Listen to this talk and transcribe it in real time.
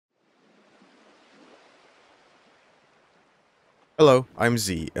Hello, I'm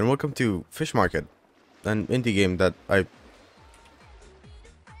Z, and welcome to Fish Market, an indie game that I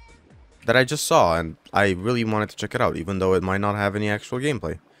just saw, and I really wanted to check it out, even though it might not have any actual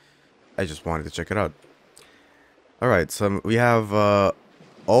gameplay. I just wanted to check it out. Alright, so we have,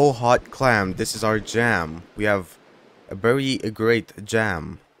 Oh Hot Clam, this is our jam. We have a very great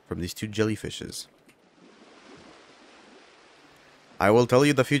jam from these two jellyfishes. I will tell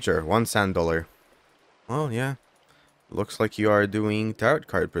you the future, $1 sand. Well, yeah. Looks like you are doing tarot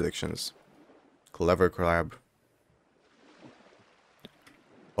card predictions. Clever collab.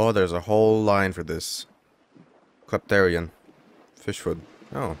 Oh, there's a whole line for this. Kleptarian. Fish food.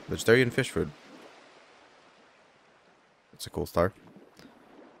 Oh, vegetarian fish food. That's a cool star.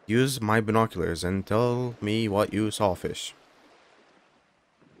 Use my binoculars and tell me what you saw, fish.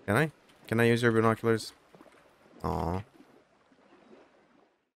 Can I? Can I use your binoculars? Aw.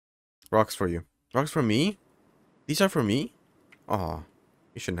 Rocks for you. Rocks for me? These are for me? Aw.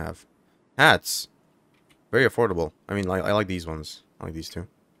 You shouldn't have. Hats. Very affordable. I mean, I like these ones. I like these two.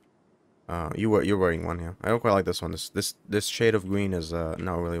 You're wearing one, yeah. I don't quite like this one. This shade of green is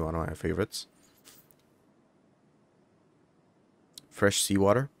not really one of my favorites. Fresh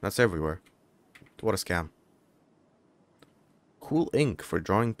seawater? That's everywhere. What a scam. Cool ink for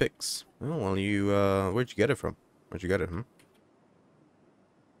drawing pics. Oh, well, where'd you get it from? Where'd you get it, hmm?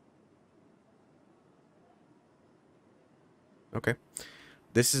 Okay.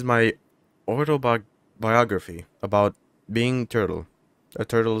 This is my autobiography about being turtle. A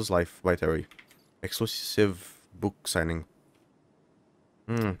Turtle's Life by Terry. Exclusive book signing.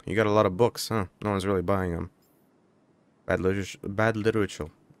 You got a lot of books, huh? No one's really buying them. Bad literature.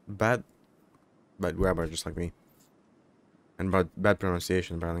 Bad grammar, just like me. And bad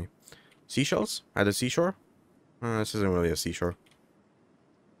pronunciation, apparently. Seashells? At the seashore? This isn't really a seashore.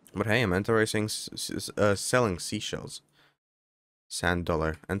 But hey, I'm interesting selling seashells.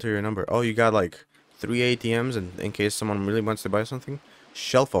 $1. Enter your number. Oh, you got like 3 ATMs in case someone really wants to buy something?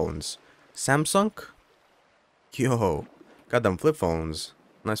 Shell phones. Samsung? Yo. Got them flip phones.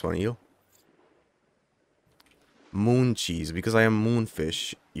 Nice one, eel. Moon cheese, because I am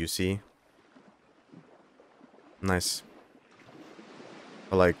moonfish, you see. Nice.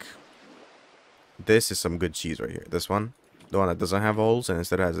 But like, this is some good cheese right here. This one. The one that doesn't have holes and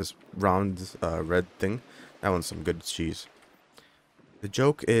instead has this round red thing. That one's some good cheese. The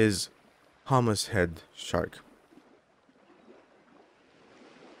joke is hummus head shark.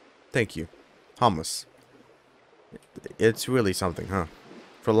 Thank you. Hummus. It's really something, huh?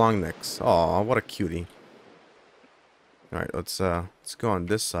 For long necks. Aw, what a cutie. Alright, let's go on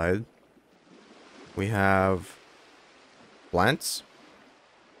this side. We have plants.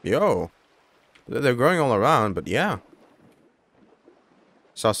 Yo. They're growing all around, but yeah.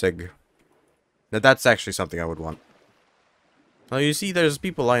 Sausage. Now that's actually something I would want. Now you see there's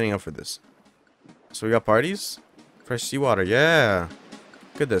people lining up for this. So we got parties. Fresh seawater, yeah.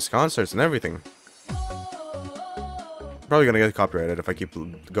 Look at this, concerts and everything. Probably gonna get copyrighted if I keep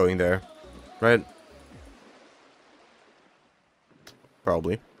going there. Right?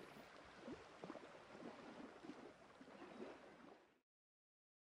 Probably.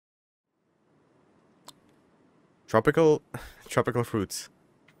 Tropical fruits.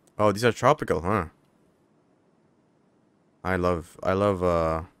 Oh, these are tropical, huh? I love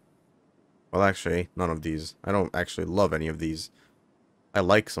well, actually, none of these. I don't actually love any of these. I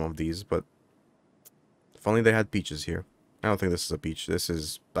like some of these, but if only they had peaches here. I don't think this is a peach. This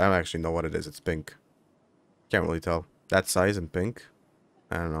is, I don't actually know what it is. It's pink. Can't really tell. That size and pink?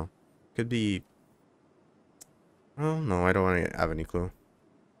 I don't know. Could be... Oh, no, I don't want to have any clue.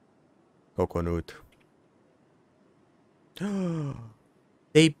 Coconut.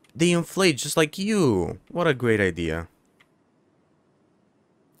 They inflate just like you. What a great idea.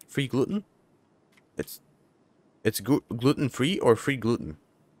 Free gluten? It's gluten free or free gluten.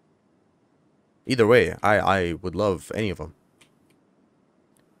 Either way, I would love any of them.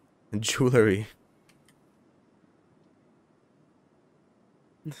 Jewelry.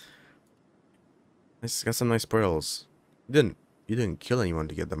 It's got some nice pearls. You didn't kill anyone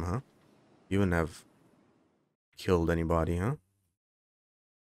to get them, huh? You wouldn't have killed anybody, huh?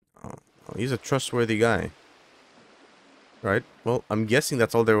 Oh, he's a trustworthy guy. Right? Well, I'm guessing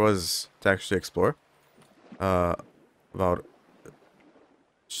that's all there was to actually explore. About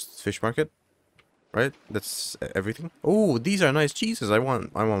fish market. Right? That's everything. Oh, these are nice cheeses. I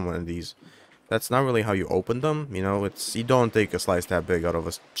want one of these. That's not really how you open them, you know. It's, you don't take a slice that big out of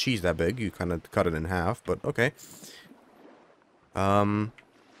a cheese that big. You kind of cut it in half, but okay. Yeah,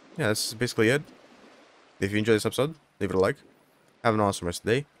 that's basically it. If you enjoyed this episode, leave it a like. Have an awesome rest of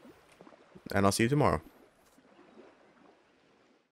the day, and I'll see you tomorrow.